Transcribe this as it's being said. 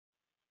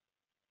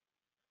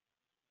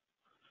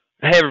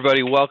Hey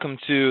everybody, welcome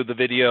to the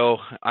video.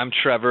 I'm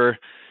Trevor,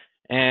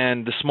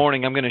 and this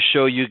morning I'm going to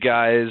show you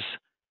guys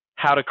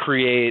how to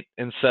create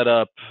and set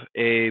up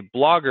a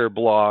Blogger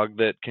blog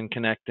that can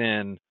connect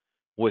in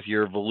with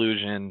your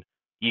Volusion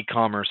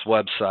e-commerce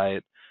website.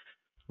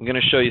 I'm going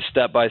to show you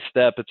step by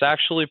step. It's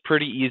actually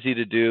pretty easy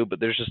to do, but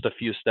there's just a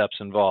few steps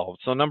involved.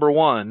 So number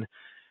one,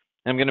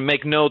 I'm going to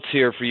make notes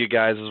here for you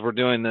guys as we're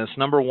doing this.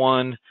 Number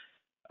one,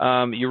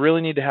 you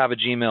really need to have a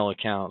Gmail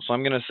account. So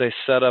I'm going to say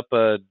set up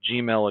a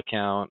Gmail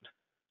account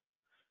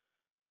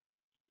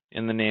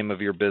in the name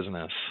of your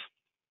business.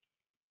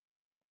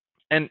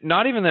 And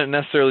not even that it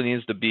necessarily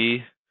needs to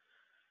be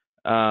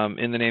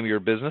in the name of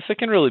your business. It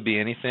can really be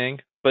anything,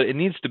 but it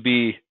needs to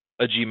be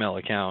a Gmail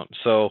account.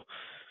 So,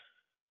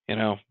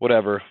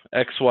 whatever,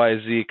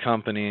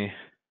 xyzcompany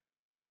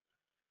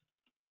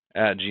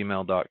at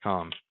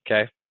gmail.com.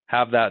 Okay,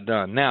 have that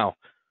done. Now,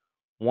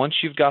 once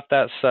you've got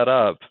that set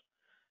up,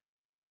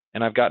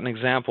 and I've got an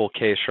example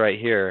case right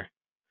here,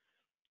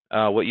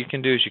 what you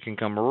can do is you can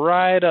come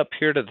right up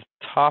here to the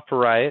top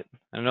right.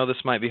 I know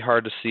this might be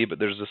hard to see, but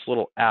there's this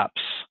little apps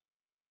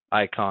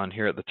icon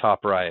here at the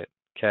top right,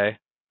 okay?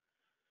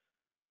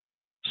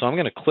 So I'm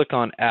going to click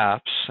on apps,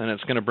 and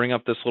it's going to bring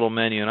up this little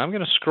menu, and I'm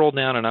going to scroll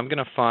down, and I'm going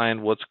to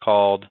find what's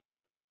called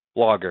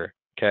Blogger,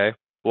 okay?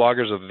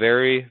 Blogger is a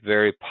very,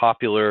 very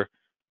popular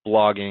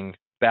blogging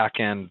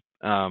backend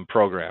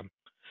program.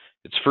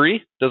 It's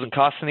free, doesn't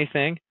cost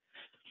anything,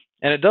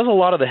 and it does a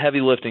lot of the heavy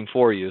lifting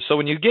for you. So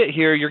when you get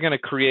here, you're going to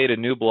create a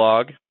new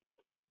blog,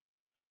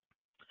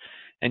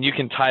 and you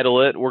can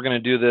title it. We're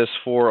going to do this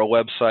for a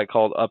website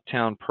called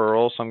Uptown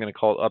Pearl, so I'm going to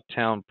call it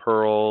Uptown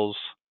Pearl's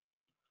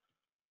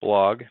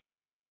blog,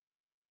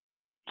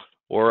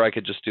 or I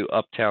could just do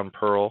Uptown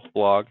Pearl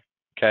blog,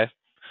 okay?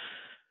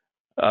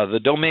 The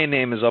domain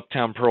name is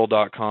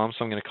uptownpearl.com,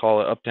 so I'm going to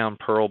call it Uptown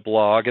Pearl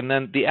blog, and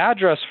then the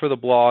address for the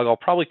blog, I'll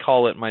probably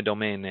call it my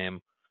domain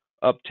name,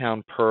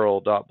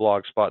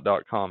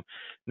 uptownpearl.blogspot.com.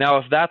 Now,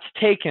 if that's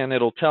taken,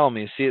 it'll tell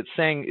me. See, it's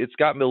saying it's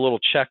got me a little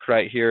check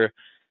right here,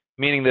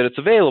 meaning that it's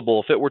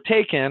available. If it were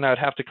taken, I'd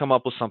have to come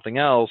up with something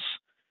else.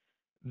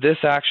 This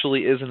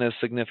actually isn't as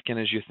significant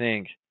as you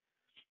think.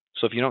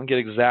 So if you don't get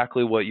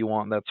exactly what you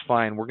want, that's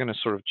fine. We're going to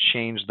sort of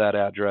change that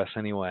address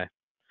anyway.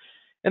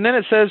 And then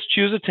it says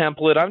choose a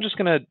template. I'm just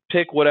going to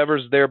pick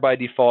whatever's there by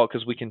default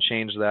because we can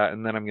change that.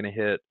 And then I'm going to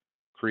hit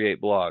create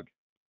blog.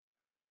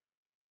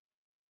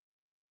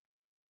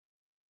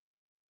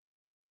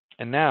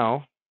 And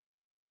now,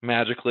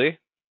 magically,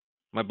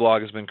 my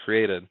blog has been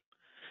created.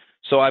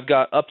 So I've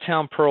got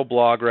Uptown Pearl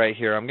blog right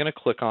here. I'm going to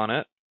click on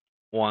it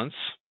once.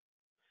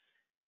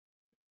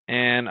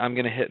 And I'm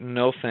going to hit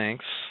no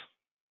thanks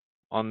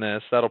on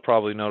this. That'll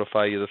probably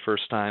notify you the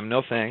first time.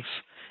 No thanks.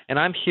 And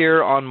I'm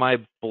here on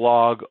my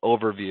blog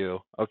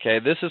overview. Okay,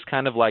 this is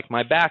kind of like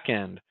my back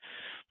end.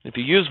 If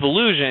you use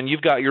Volusion,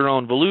 you've got your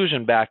own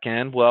Volusion back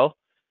end. Well,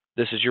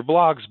 this is your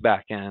blog's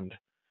back end.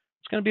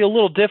 It's going to be a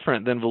little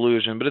different than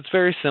Volusion, but it's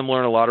very similar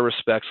in a lot of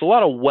respects. A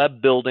lot of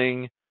web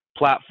building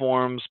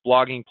platforms,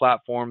 blogging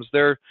platforms,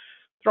 they're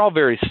all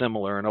very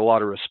similar in a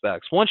lot of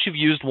respects. Once you've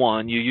used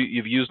one,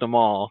 you've used them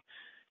all,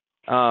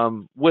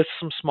 with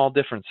some small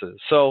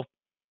differences. So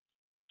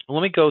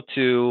let me go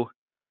to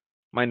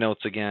my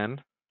notes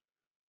again.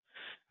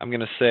 I'm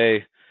going to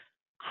say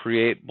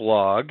create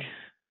blog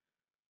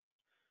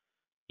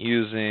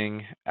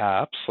using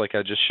apps like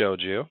I just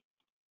showed you,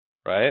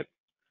 right?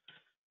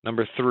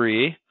 Number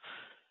 3,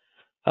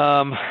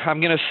 I'm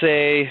going to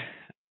say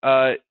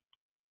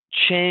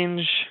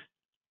change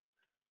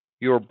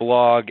your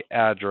blog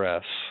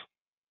address.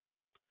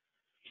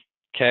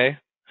 Okay?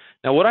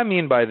 Now what I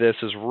mean by this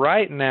is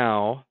right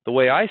now, the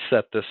way I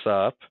set this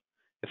up,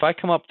 if I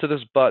come up to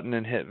this button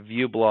and hit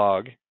view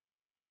blog,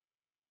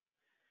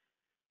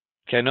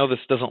 okay, I know this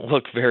doesn't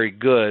look very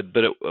good,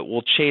 but it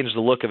will change the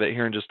look of it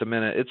here in just a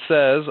minute. It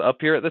says up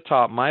here at the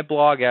top, my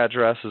blog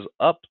address is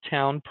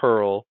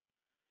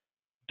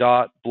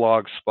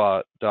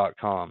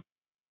uptownpearl.blogspot.com.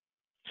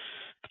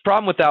 The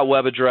problem with that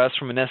web address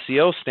from an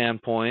SEO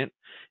standpoint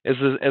is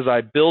as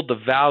I build the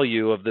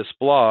value of this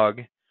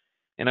blog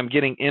and I'm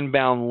getting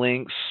inbound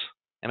links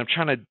and I'm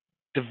trying to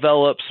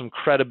develop some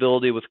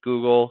credibility with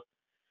Google,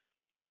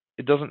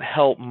 it doesn't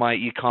help my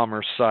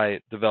e-commerce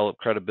site develop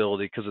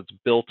credibility because it's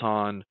built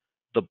on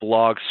the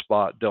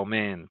Blogspot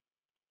domain.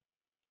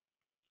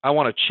 I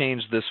want to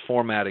change this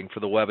formatting for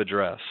the web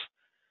address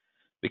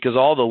because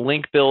all the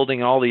link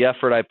building, all the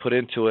effort I put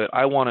into it,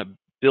 I want it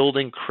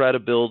building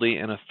credibility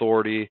and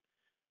authority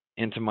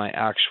into my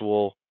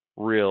actual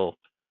real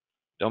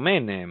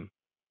domain name.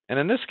 And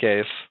in this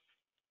case,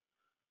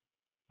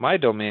 my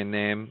domain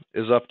name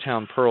is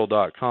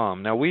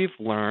uptownpearl.com. Now we've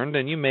learned,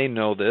 and you may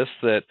know this,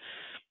 that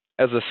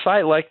as a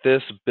site like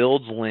this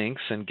builds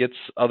links and gets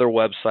other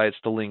websites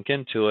to link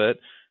into it,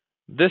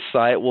 this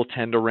site will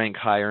tend to rank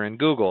higher in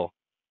Google.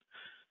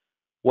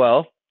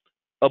 Well,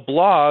 a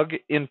blog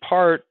in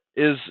part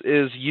is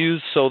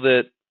used so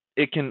that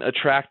it can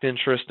attract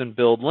interest and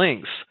build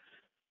links.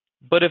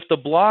 But if the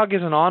blog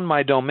isn't on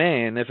my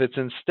domain, if it's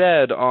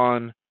instead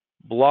on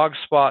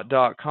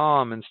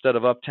blogspot.com instead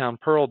of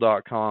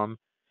uptownpearl.com,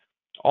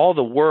 all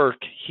the work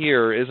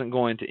here isn't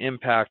going to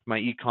impact my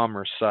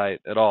e-commerce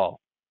site at all.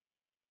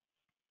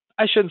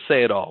 I shouldn't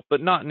say at all,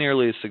 but not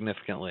nearly as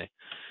significantly.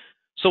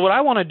 So what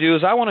I want to do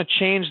is I want to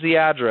change the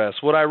address.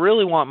 What I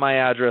really want my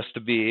address to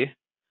be,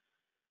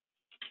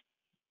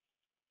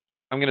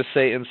 I'm going to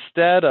say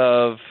instead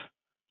of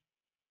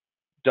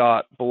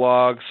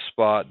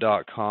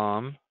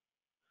 .blogspot.com,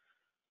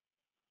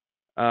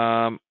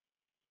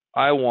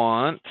 I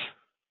want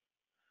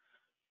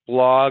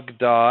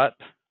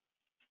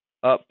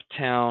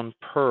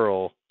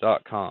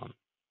blog.uptownpearl.com.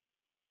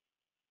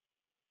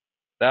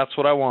 That's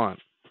what I want.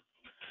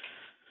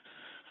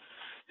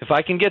 If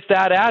I can get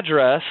that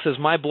address as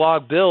my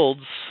blog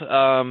builds,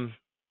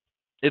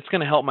 it's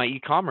going to help my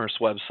e-commerce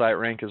website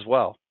rank as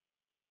well.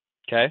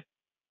 Okay?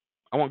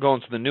 I won't go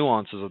into the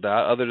nuances of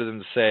that other than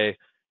to say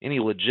any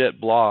legit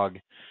blog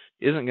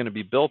isn't going to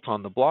be built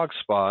on the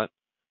Blogspot.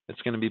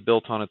 It's going to be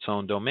built on its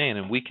own domain,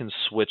 and we can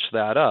switch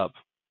that up.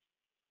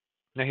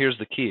 Now here's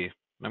the key.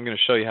 I'm going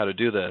to show you how to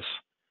do this.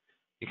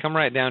 You come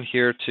right down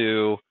here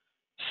to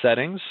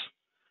Settings,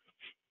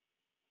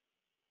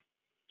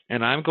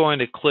 and I'm going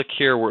to click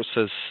here where it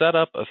says Set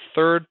up a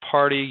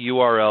third-party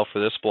URL for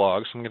this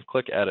blog. So I'm going to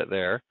click Edit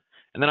there,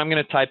 and then I'm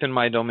going to type in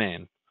my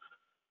domain,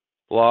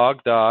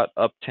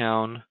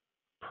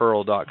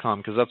 blog.uptownpearl.com,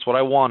 because that's what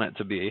I want it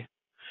to be.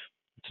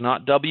 It's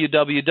not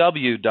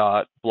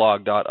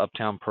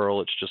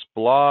www.blog.uptownpearl. It's just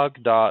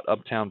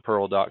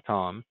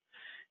blog.uptownpearl.com.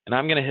 And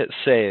I'm going to hit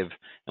Save.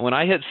 And when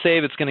I hit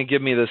Save, it's going to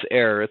give me this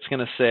error. It's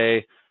going to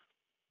say,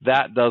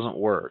 that doesn't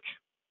work.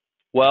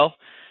 Well,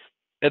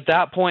 at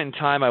that point in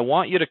time, I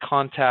want you to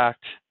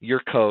contact your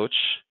coach,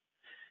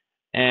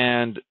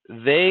 and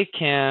they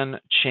can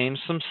change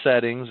some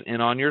settings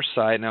in on your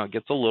site. Now, it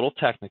gets a little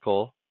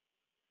technical,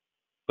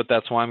 but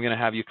that's why I'm going to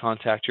have you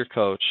contact your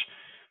coach.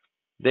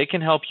 They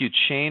can help you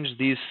change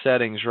these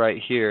settings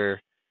right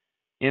here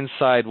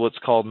inside what's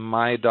called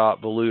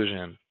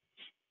my.volusion.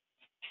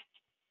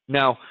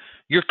 Now,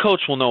 your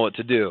coach will know what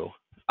to do.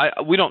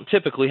 We don't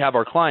typically have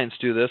our clients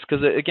do this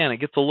because, again, it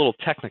gets a little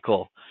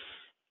technical.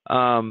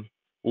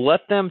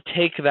 Let them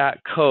take that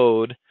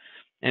code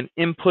and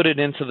input it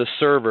into the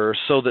server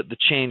so that the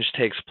change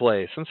takes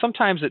place. And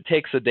sometimes it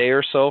takes a day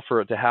or so for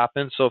it to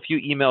happen. So if you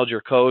emailed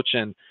your coach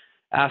and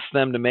asked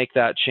them to make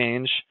that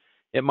change,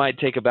 it might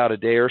take about a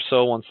day or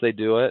so once they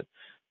do it.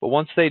 But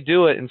once they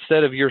do it,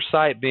 instead of your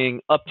site being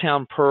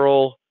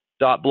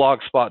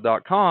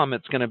uptownpearl.blogspot.com,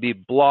 it's going to be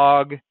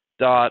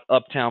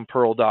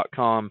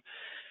blog.uptownpearl.com.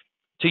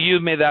 To you,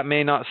 that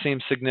may not seem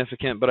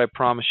significant, but I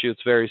promise you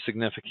it's very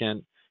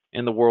significant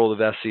in the world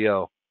of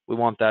SEO. We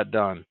want that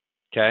done.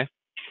 Okay?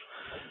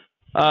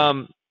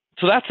 So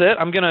that's it.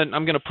 I'm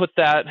gonna put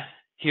that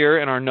here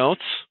in our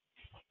notes.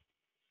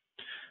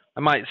 I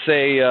might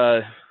say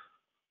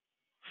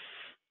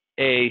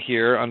A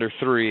here under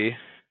 3.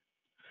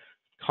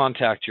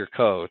 Contact your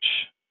coach,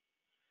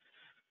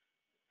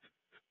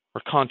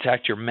 or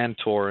contact your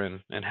mentor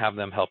and have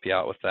them help you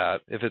out with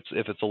that if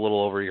it's a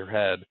little over your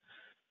head.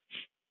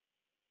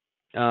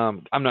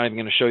 I'm not even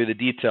going to show you the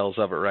details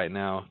of it right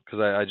now because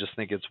I just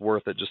think it's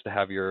worth it just to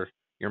have your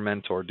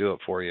mentor do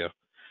it for you.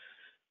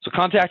 So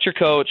contact your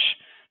coach.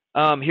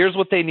 Here's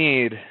what they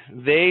need.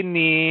 They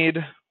need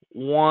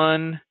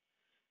one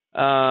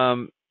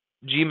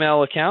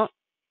Gmail account,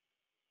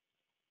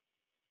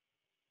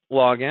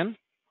 login,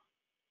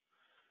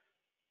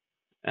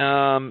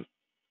 and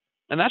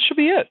that should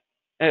be it.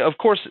 Of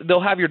course,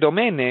 they'll have your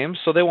domain name,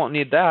 so they won't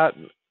need that.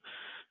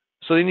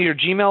 So they need your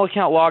Gmail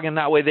account login.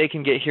 That way they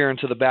can get here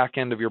into the back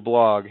end of your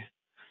blog.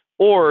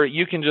 Or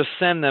you can just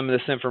send them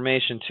this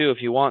information too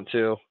if you want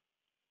to.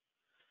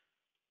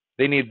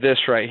 They need this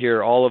right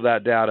here, all of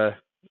that data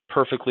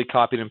perfectly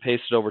copied and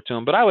pasted over to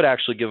them. But I would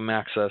actually give them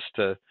access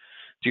to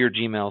your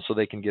Gmail so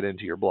they can get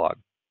into your blog.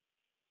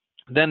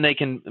 Then they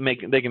can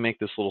make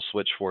this little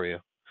switch for you.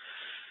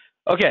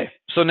 Okay,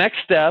 so next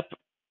step,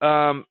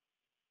 I'm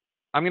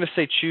going to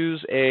say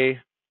choose a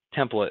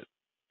template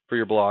for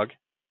your blog.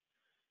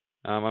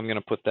 I'm going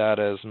to put that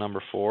as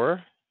number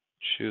 4.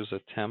 Choose a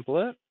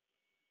template.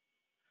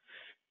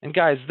 And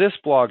guys, this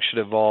blog should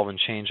evolve and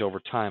change over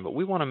time, but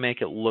we want to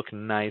make it look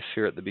nice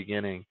here at the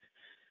beginning.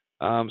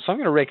 So I'm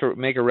going to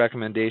make a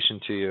recommendation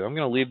to you. I'm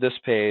going to leave this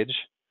page.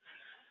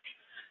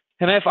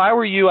 And if I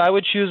were you, I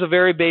would choose a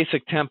very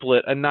basic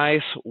template, a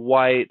nice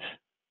white,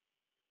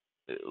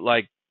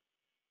 like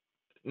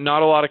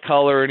not a lot of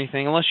color or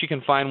anything, unless you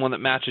can find one that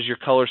matches your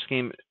color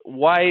scheme.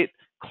 White,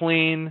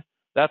 clean,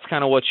 that's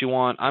kind of what you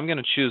want. I'm going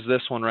to choose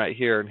this one right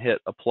here and hit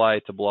Apply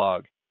to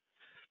Blog.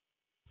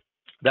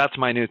 That's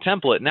my new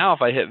template. Now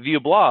if I hit View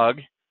Blog,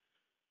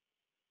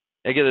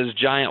 I get this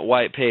giant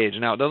white page.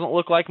 Now it doesn't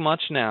look like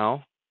much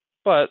now,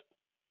 but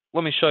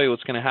let me show you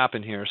what's going to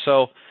happen here.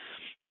 So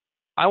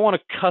I want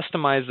to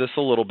customize this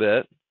a little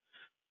bit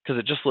because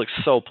it just looks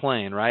so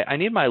plain, right? I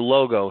need my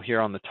logo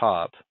here on the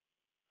top.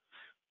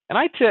 And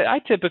I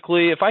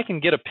typically, if I can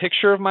get a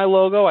picture of my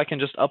logo, I can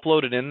just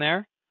upload it in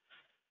there.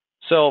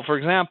 So for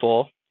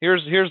example,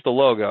 here's the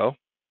logo.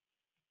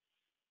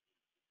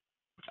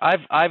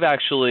 I've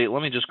actually,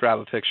 let me just grab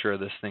a picture of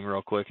this thing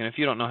real quick. And if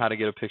you don't know how to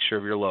get a picture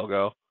of your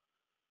logo,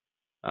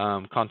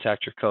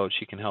 contact your coach.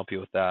 He can help you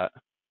with that.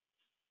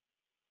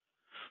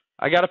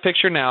 I got a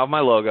picture now of my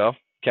logo,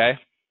 okay?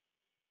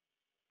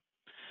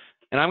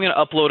 And I'm going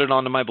to upload it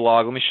onto my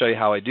blog. Let me show you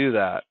how I do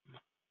that.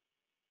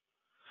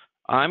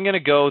 I'm going to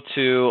go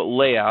to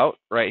Layout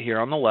right here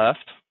on the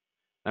left.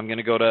 I'm going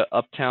to go to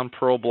Uptown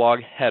Pearl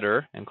Blog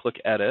Header and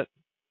click Edit.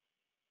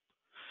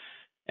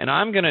 And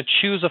I'm going to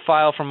choose a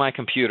file from my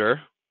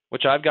computer,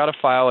 which I've got a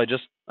file. I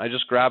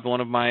just grabbed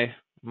one of my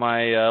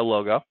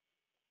logo,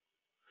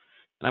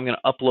 and I'm going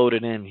to upload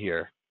it in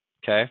here,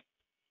 okay?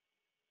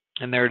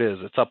 And there it is.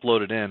 It's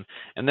uploaded in.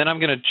 And then I'm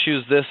going to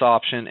choose this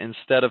option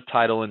instead of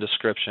title and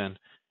description,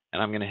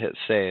 and I'm going to hit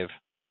Save.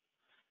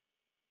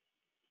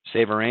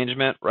 Save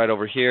arrangement right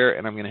over here,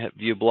 and I'm going to hit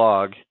View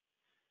Blog.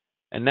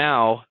 And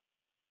now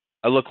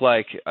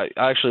I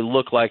actually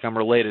look like I'm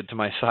related to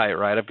my site,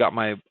 right? I've got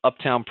my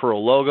Uptown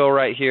Pearl logo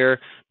right here.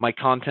 My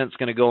content's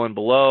going to go in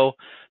below.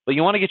 But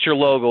you want to get your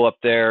logo up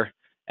there,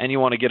 and you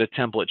want to get a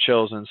template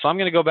chosen. So I'm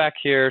going to go back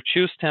here,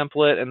 choose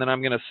template, and then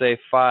I'm going to say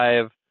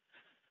 5,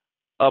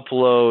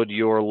 upload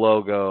your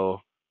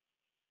logo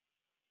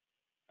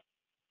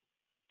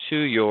to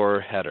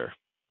your header,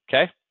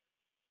 okay?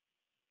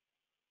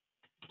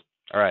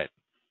 All right,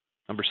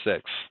 number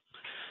 6.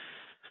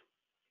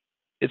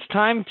 It's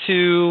time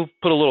to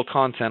put a little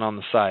content on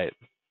the site,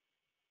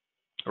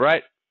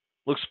 right?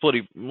 Looks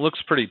pretty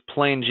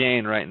plain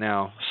Jane right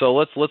now. So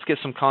let's get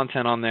some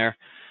content on there.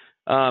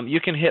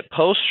 You can hit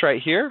posts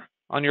right here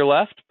on your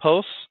left,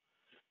 posts,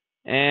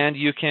 and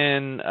you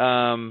can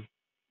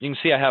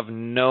see I have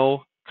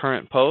no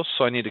current posts,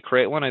 so I need to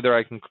create one. Either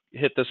I can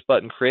hit this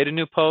button, create a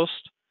new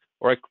post,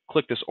 or I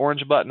click this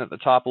orange button at the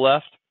top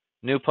left,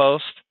 new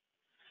post,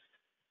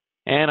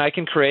 and I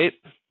can create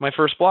my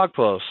first blog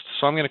post.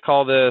 So I'm going to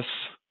call this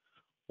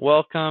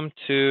Welcome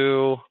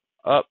to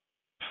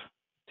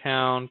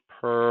Uptown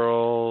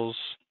Pearl's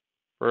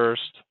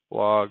first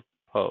blog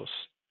post.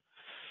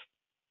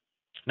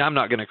 Now I'm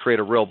not going to create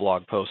a real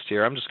blog post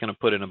here. I'm just going to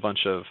put in a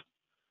bunch of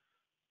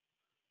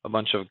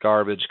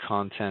garbage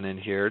content in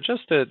here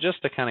just to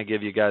kind of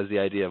give you guys the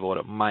idea of what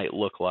it might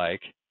look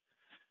like.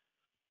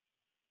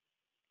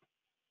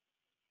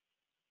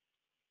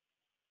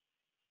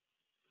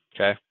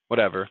 Okay,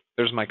 whatever.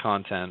 There's my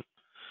content.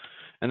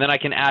 And then I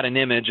can add an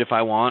image if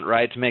I want,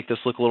 right, to make this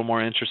look a little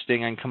more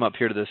interesting. I can come up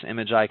here to this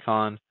image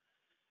icon.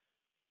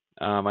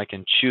 I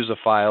can choose a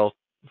file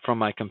from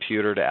my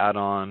computer to add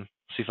on,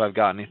 see if I've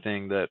got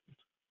anything that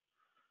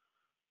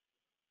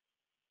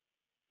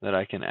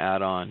I can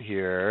add on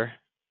here.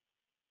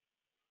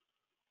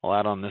 I'll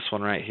add on this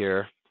one right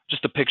here.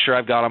 Just a picture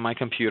I've got on my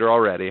computer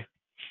already.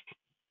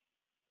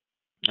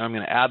 I'm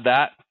going to add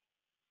that.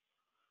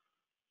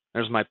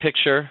 There's my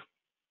picture.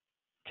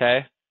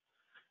 Okay.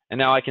 And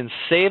now I can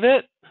save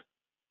it,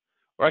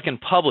 or I can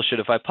publish it.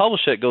 If I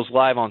publish it, it goes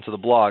live onto the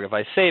blog. If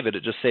I save it,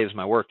 it just saves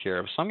my work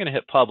here. So I'm going to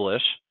hit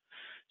publish,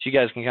 so you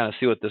guys can kind of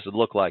see what this would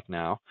look like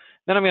now.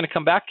 Then I'm going to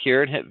come back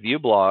here and hit view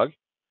blog.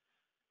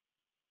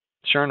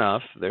 Sure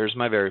enough, there's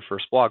my very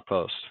first blog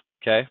post.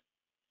 Okay.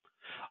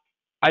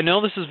 I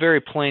know this is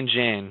very plain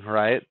Jane,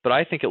 right? But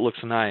I think it looks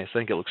nice. I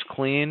think it looks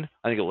clean.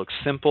 I think it looks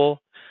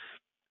simple.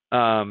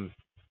 And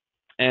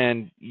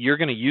you're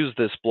going to use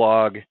this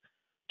blog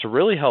to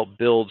really help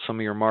build some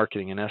of your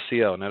marketing and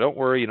SEO. Now, don't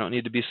worry, you don't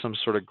need to be some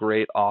sort of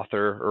great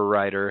author or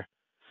writer.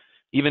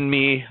 Even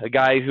me, a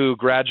guy who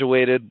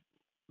graduated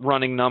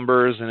running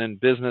numbers and in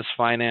business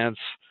finance,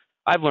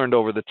 I've learned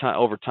over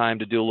time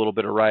to do a little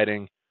bit of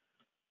writing.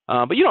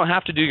 But you don't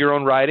have to do your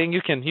own writing.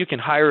 You can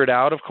hire it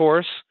out, of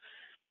course.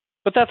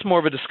 But that's more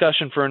of a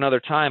discussion for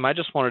another time. I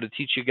just wanted to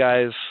teach you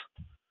guys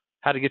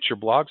how to get your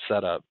blog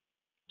set up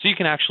so you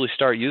can actually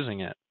start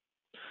using it.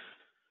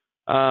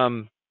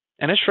 And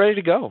it's ready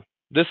to go.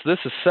 This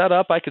is set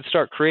up. I could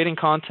start creating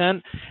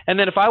content. And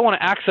then if I want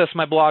to access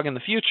my blog in the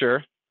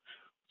future,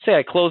 say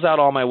I close out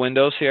all my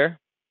windows here.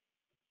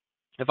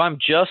 If I'm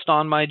just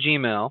on my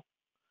Gmail,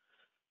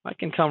 I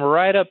can come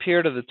right up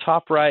here to the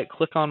top right,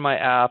 click on my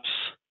apps,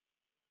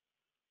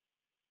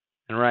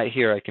 and right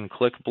here I can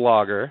click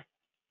Blogger.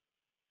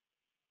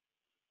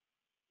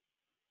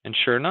 And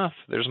sure enough,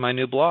 there's my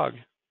new blog.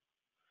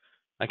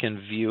 I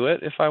can view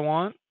it if I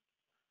want.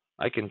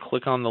 I can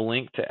click on the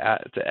link to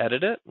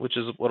edit it, which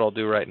is what I'll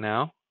do right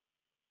now.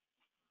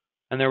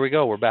 And there we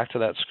go. We're back to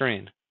that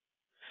screen.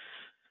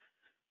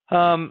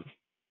 Now,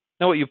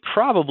 what you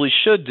probably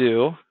should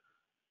do,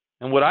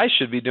 and what I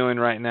should be doing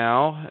right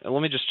now,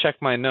 let me just check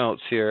my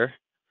notes here.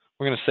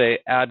 We're going to say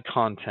add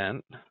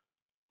content,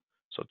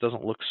 so it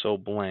doesn't look so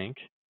blank.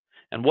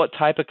 And what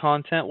type of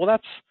content? Well,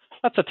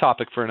 that's a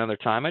topic for another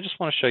time. I just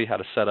want to show you how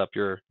to set up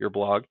your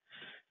blog.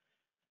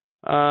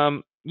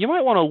 You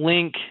might want to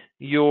link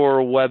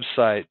your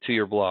website to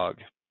your blog.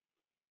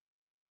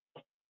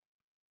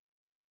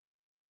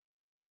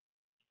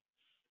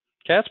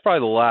 Okay, that's probably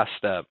the last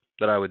step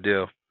that I would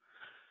do.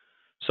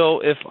 So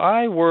if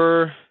I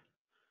were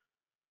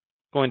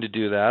going to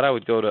do that, I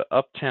would go to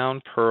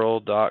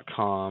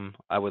uptownpearl.com.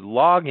 I would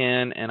log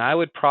in, and I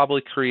would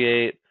probably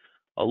create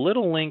a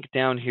little link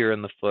down here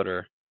in the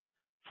footer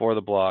for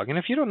the blog. And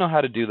if you don't know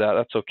how to do that,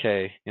 that's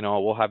okay. You know,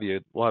 we'll have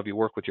you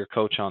work with your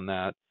coach on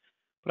that.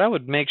 But I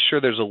would make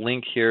sure there's a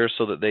link here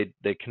so that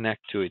they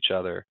connect to each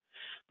other.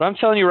 But I'm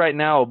telling you right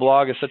now, a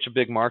blog is such a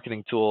big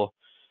marketing tool.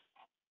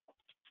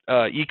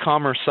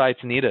 E-commerce sites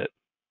need it.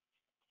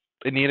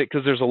 They need it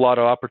because there's a lot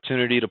of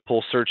opportunity to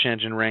pull search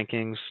engine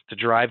rankings, to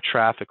drive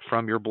traffic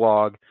from your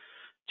blog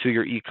to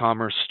your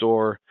e-commerce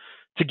store,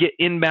 to get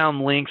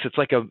inbound links. It's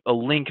like a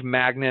link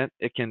magnet.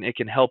 It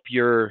can help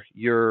your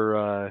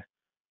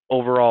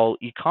overall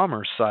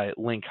e-commerce site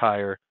link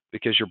higher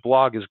because your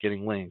blog is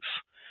getting links.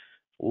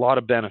 A lot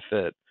of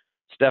benefit.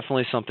 It's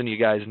definitely something you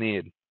guys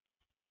need.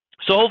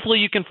 So hopefully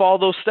you can follow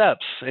those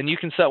steps and you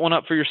can set one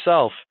up for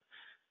yourself.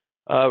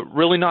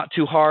 Really not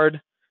too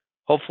hard.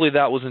 Hopefully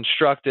that was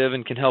instructive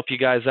and can help you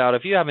guys out.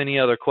 If you have any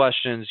other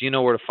questions, you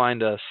know where to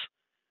find us.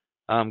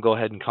 Go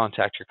ahead and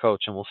contact your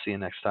coach, and we'll see you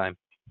next time.